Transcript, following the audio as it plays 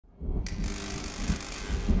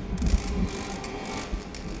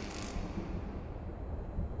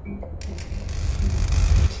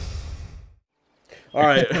All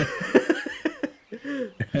right.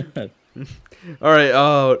 All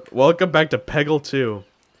right. Welcome back to Peggle 2.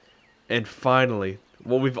 And finally,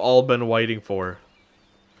 what we've all been waiting for.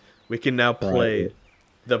 We can now play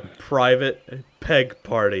the private peg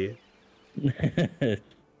party.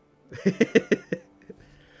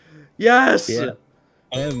 Yes! Yeah.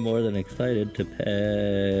 I am more than excited to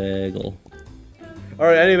Peggle.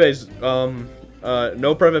 Alright, anyways,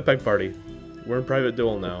 no private peg party. We're in private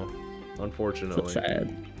duel now, unfortunately. So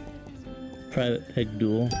sad. Private peg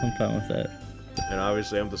duel, I'm fine with that. And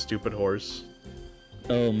obviously I'm the stupid horse.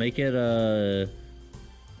 Oh, make it,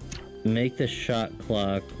 make the shot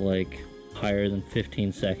clock, like, higher than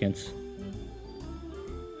 15 seconds.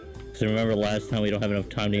 So remember last time we don't have enough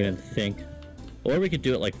time to even think. Or we could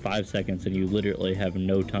do it like 5 seconds and you literally have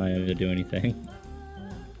no time to do anything.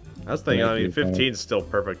 I was thinking, I mean, 15 is still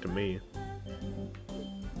perfect to me.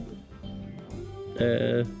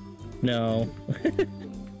 No. I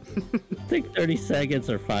think 30 seconds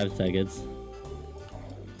or 5 seconds.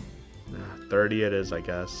 30 it is, I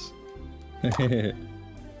guess. Let's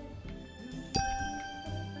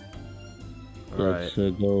Alright.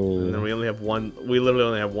 go. And then we literally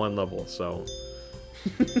only have one level, so.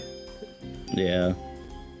 Yeah.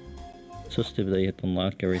 So stupid that you have to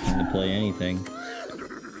unlock everything to play anything.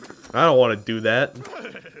 I don't want to do that.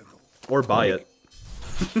 Or buy it.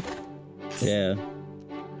 Yeah.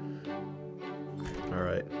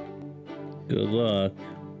 Alright. Good luck.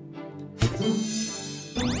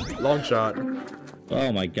 Long shot.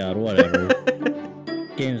 Oh my god, whatever.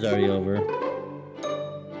 Game's already over.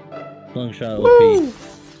 Long shot OP.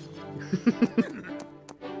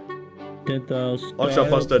 10,000 Long shot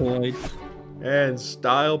busted. points. And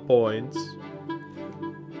style points.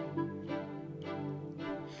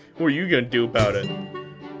 What are you gonna do about it?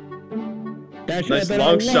 That Nice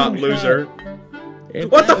long shot, loser.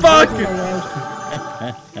 What What the fuck?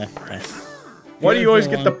 Why do you always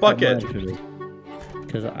get the bucket?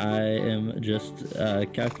 Because I am just a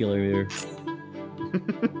calculator.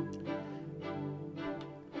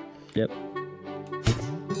 Yep.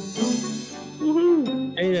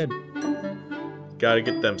 Woohoo! Hated. Gotta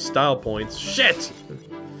get them style points. Shit!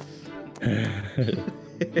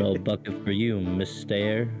 Well, bucket for you,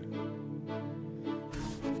 mister.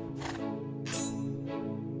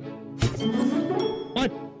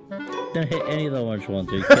 What? Didn't hit any of the orange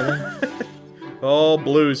ones, are you kidding? All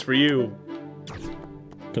blues for you.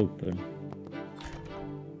 Stupid.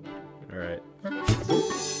 Alright.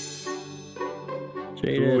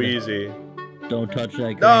 Jaded. Too easy. Don't touch that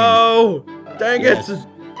green. No! Dang Yes. it!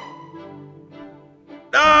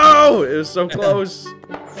 No! It was so close.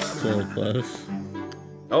 So close.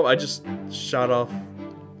 Oh, I just shot off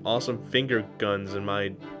awesome finger guns in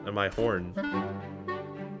my horn.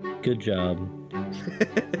 Good job.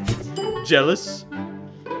 Jealous?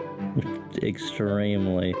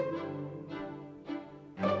 Extremely.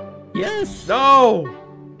 Yes! No!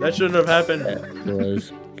 That shouldn't have happened. That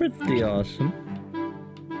was pretty awesome.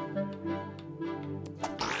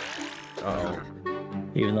 Oh.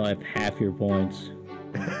 Even though I have half your points.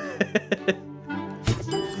 We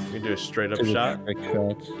can do a straight up To the shot. trick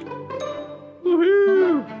shots.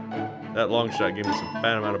 Woohoo! That long shot gave me some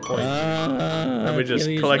fat amount of points. Let me just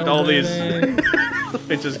collect all these. Let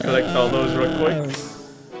me just collect all those real quick.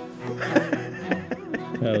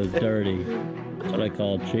 That was dirty. That's what I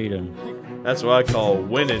call cheating. That's what I call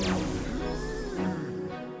winning.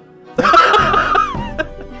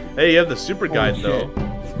 Hey, you have the super guide though.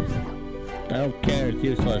 I don't care, it's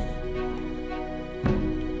useless.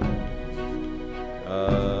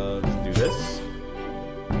 Let's do this.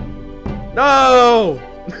 No!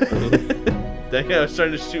 Dang it, I was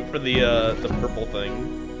trying to shoot for the purple thing.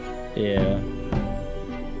 Yeah.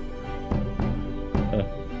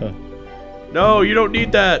 No, you don't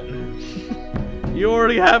need that. You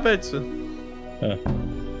already have it.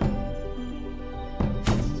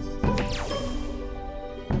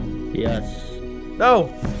 Yes. No.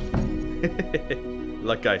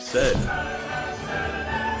 Like I said.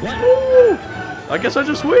 What? Woo! I guess I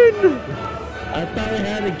just win. I thought I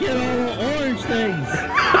had to get all the orange things.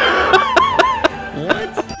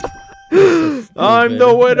 What? I'm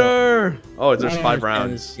the winner. Oh, there's I don't 5 understand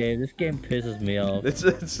rounds. This game pisses me off. It's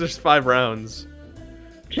there's 5 rounds.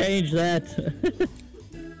 Change that.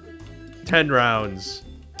 10 rounds.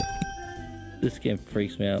 This game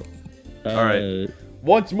freaks me out. All right.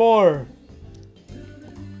 Once more.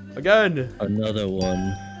 Again. Another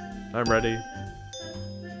one. I'm ready.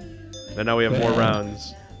 And now we have more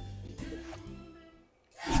rounds.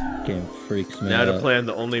 Game freaks me Now out. to play on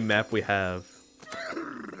the only map we have.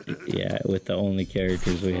 Yeah, with the only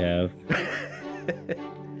characters we have.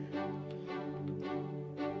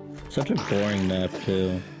 Such a boring map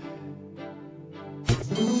too.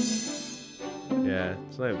 Yeah,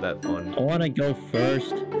 it's not even that fun. I want to go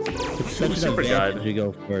first. It's such an Super advantage guide. to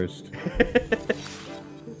go first.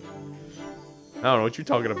 I don't know what you're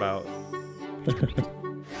talking about.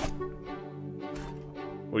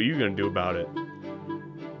 What are you gonna do about it?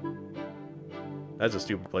 That's a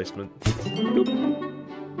stupid placement.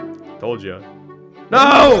 Told you.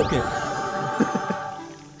 No!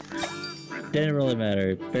 Didn't really matter.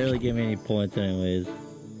 It barely gave me any points anyways.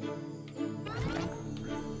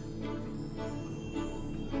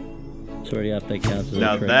 Sorry if that counts as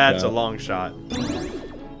Now a trick that's shot. a long shot.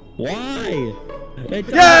 Why? It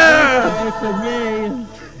Yeah! for me.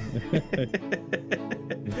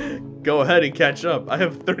 Go ahead and catch up. I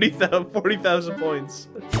have 40,000 points.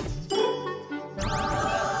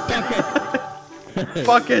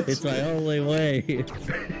 Fuck it! It's my only way.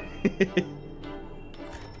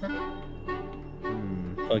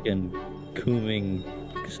 Fucking cooming,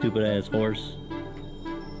 stupid ass horse.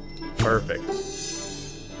 Perfect.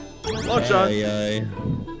 Long shot. Aye, aye.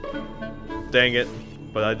 Dang it.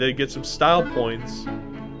 But I did get some style points.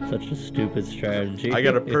 Such a stupid strategy. I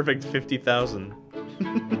got a perfect 50,000.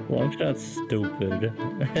 Long shot's stupid.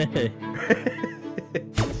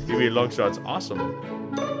 Maybe long shot's awesome.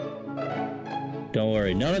 Don't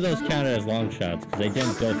worry, none of those counted as long shots because they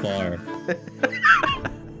didn't go far.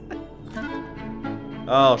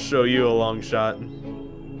 I'll show you a long shot.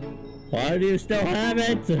 Why do you still have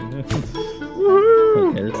it? Woohoo!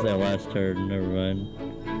 Okay, this is their last turn. Never mind.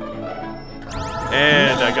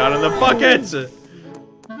 And I got in the bucket!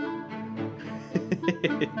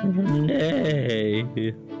 Nay.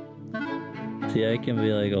 See, I can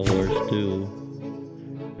be like a horse too.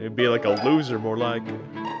 It'd be like a loser, more like.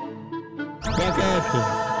 Bucket!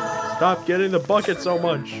 Stop getting the bucket so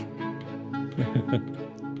much.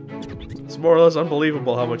 It's more or less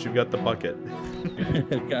unbelievable how much you got the bucket.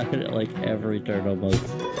 I've got it like every turn almost.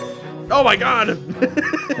 Oh my god! I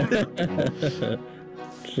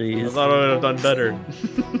Jeez. thought I would have done better.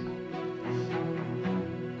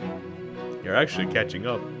 You're actually catching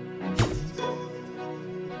up.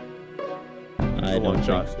 I long don't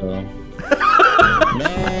shot. think so.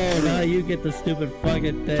 No, now you get the stupid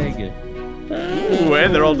fucking thing. Ooh,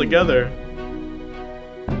 and they're all together.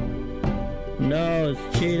 No,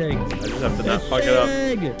 it's cheating. I just have to not It's fuck it up.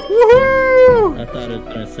 cheating! Woohoo! I thought it was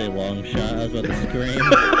gonna say long shot. I was about to scream.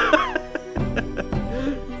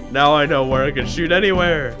 Now I know where I can shoot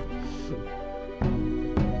anywhere.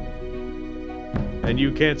 And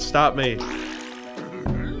you can't stop me.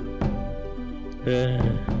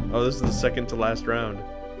 Oh, this is the second to last round.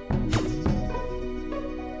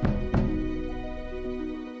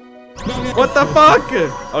 What the fuck?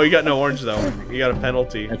 Oh, you got no orange though. You got a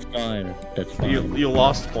penalty. That's fine. That's fine. You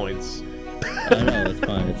lost points. I know, it's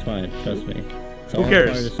fine. It's fine. Trust me. It's Who all cares?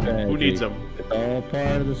 part of the strategy. Who needs them? It's all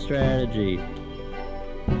part of the strategy.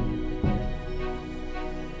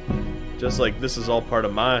 Just like this is all part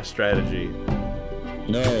of my strategy.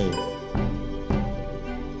 No.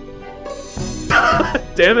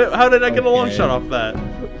 Damn it! How did I get a long Okay. shot off that?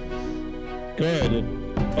 Good.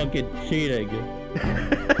 Fucking cheating.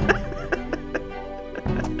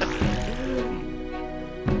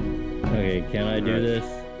 Okay, can I do this?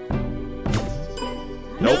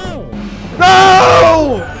 Nope. No!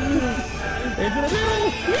 No! It's a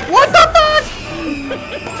no! What the fuck?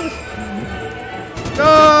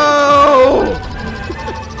 No!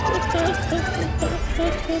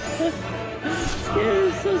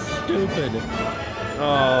 This is so stupid.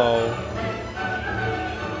 Oh.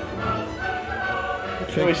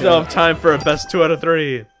 Trick We still have time for a best 2 out of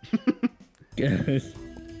 3. Yes.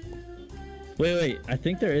 Wait. I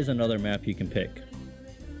think there is another map you can pick.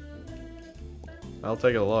 I'll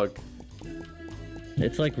take a look.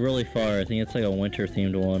 It's like really far. I think it's like a winter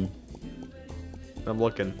themed one. I'm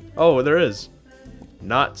looking. Oh, there is.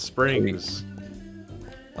 Not Springs.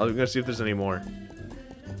 I'm gonna see if there's any more.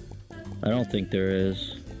 I don't think there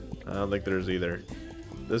is. I don't think there's either.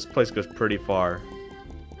 This place goes pretty far.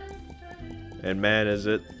 And man,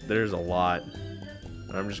 there's a lot.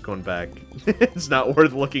 I'm just going back. It's not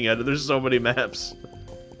worth looking at it. There's so many maps.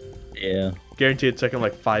 Yeah. Guarantee it's taking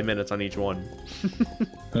like 5 minutes on each one.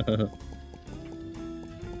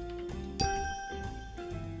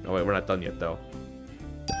 Oh wait, we're not done yet though.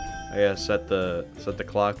 I gotta set the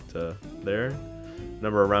clock to there.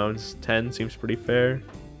 Number of rounds 10 seems pretty fair.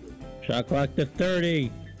 Shot clock to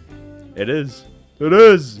 30. It is. It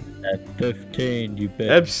is. At 15, you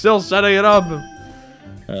bet. I'm still setting it up.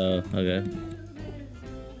 Oh, okay.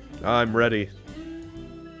 I'm ready.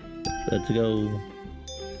 Let's go.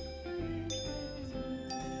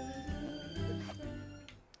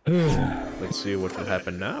 Let's see what will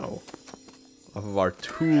happen now. Off of our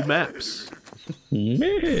 2 maps.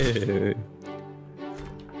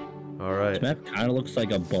 Alright. This map kind of looks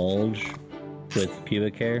like a bulge with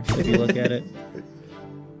pubic hair, if you look at it.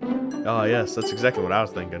 Oh, yes, that's exactly what I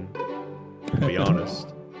was thinking. To be honest.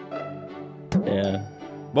 Yeah.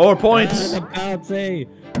 More points! Ah, the bouncy!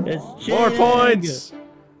 It's More cheating! points!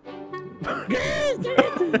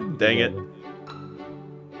 Dang it.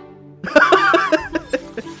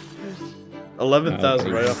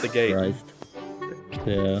 11,000 right off the gate. Christ.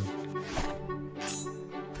 Yeah.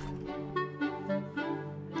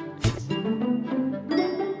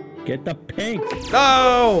 Get the pink!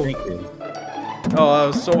 No! Thank you. Oh, that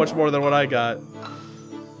was so much more than what I got.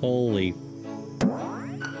 Holy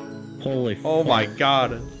Oh my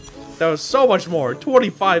god. That was so much more.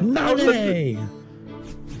 25,000. Money!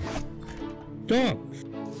 Dogs!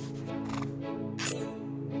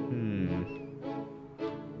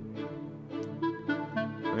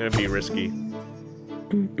 I'm gonna be risky.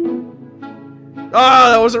 Ah,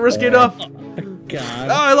 that wasn't risky enough. God.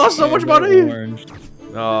 Oh, I lost so much money. Orange.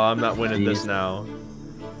 Oh, I'm not winning this now.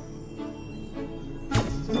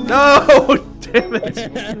 No! Damn it!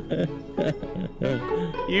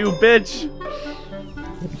 You bitch!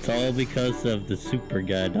 It's all because of the super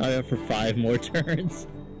guide. Now I have for 5 more turns.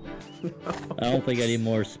 I don't think I need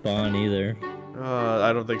more spawn either.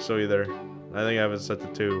 I don't think so either. I think I have it set to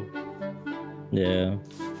 2. Yeah.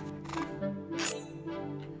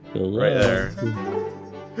 Right there.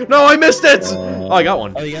 No, I missed it! Oh, I got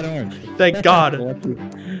one. Oh, you got orange. Thank God.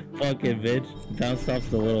 Fucking bitch. Bounced off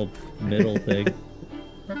the little middle thing.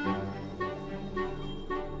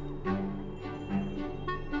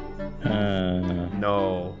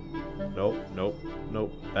 No. Nope, nope,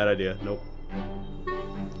 nope. Bad idea. Nope.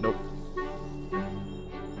 Nope.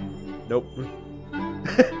 Nope.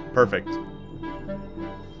 Perfect.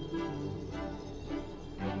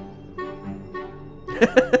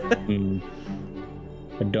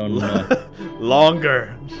 I don't know.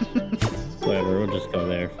 Longer. Whatever, we'll just go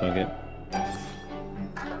there. Fuck it.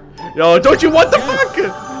 Yo, don't you want the fuck?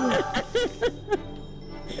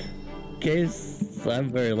 Case,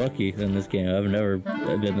 I'm very lucky in this game. I've never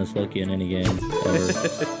been this lucky in any game ever.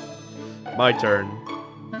 My turn.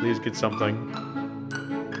 Please get something.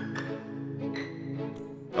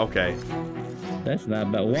 Okay. That's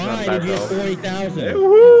not bad. Why Not bad, did you get though. 40,000? Hey,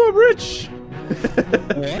 woohoo, I'm rich.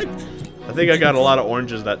 What? I think I got a lot of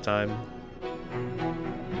oranges that time.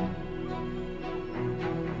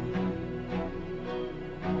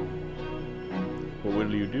 What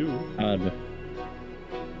will you do?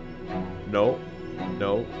 No.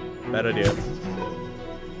 No. Bad idea.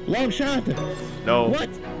 Long shot! No. What?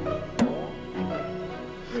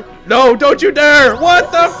 No, don't you dare!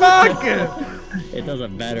 What the fuck? It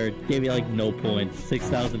doesn't matter. It gave me like no points.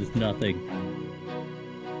 6,000 is nothing.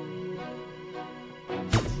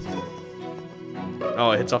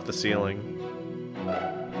 Oh, it hits off the ceiling.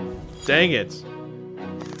 Dang it.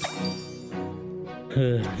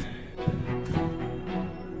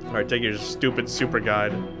 Alright, take your stupid super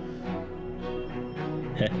guide.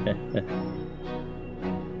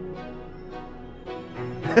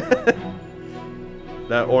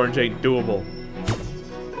 That orange ain't doable.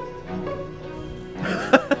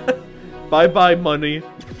 Bye-bye, money.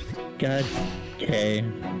 God. Okay.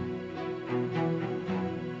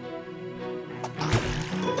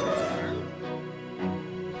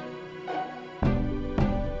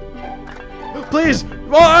 Please!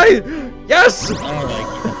 Why? Yes! Oh my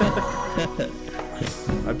god.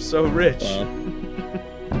 I'm so rich.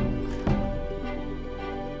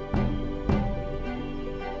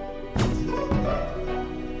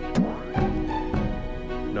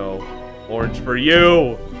 No. Orange for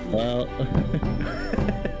you! Well,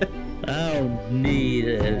 I don't need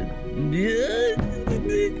it.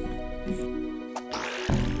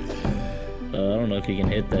 I don't know if you can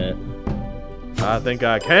hit that. I think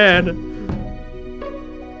I can.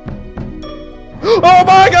 Oh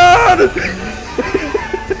my god!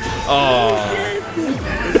 Oh.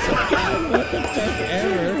 What the fuck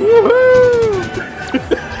ever? Woohoo!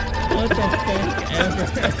 What the fuck ever?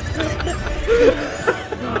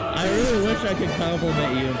 I really wish I could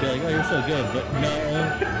compliment you and be like, oh, you're so good, but no.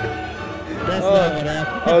 That's not what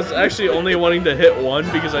happened. I was actually only wanting to hit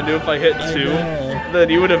 1 because I knew if I hit 2, then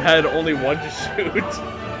you would have had only 1 to shoot.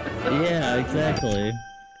 Yeah, exactly.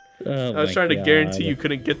 Oh I was trying to guarantee you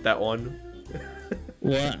couldn't get that one.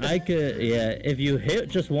 Well, I could, yeah. If you hit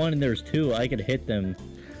just 1 and there's 2, I could hit them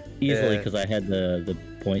easily because I had the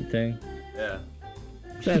point thing. Yeah.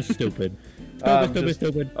 Sounds stupid.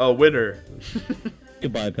 Stupid. A winner.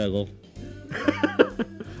 Goodbye, Peggle.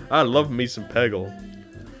 I love me some Peggle.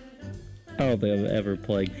 I don't think I'm ever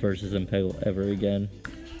playing Versus in Peggle ever again.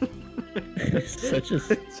 It's such a...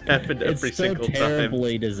 It's happened every single time. It's so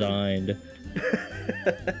terribly designed.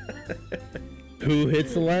 Who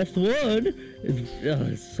hits the last one?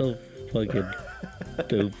 It's so fucking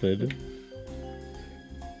stupid.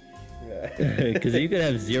 Because you could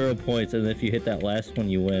have 0 points, and if you hit that last one,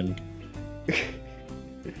 you win.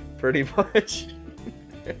 Pretty much.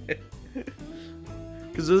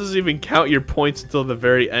 Because this doesn't even count your points until the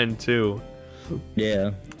very end, too.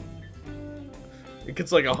 Yeah. It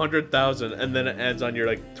gets like 100,000, and then it adds on your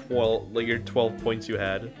like 12 points you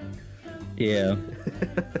had. Yeah.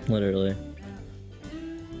 Literally.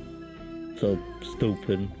 So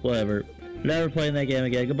stupid. Whatever. Never playing that game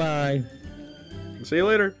again. Goodbye. See you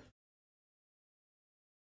later.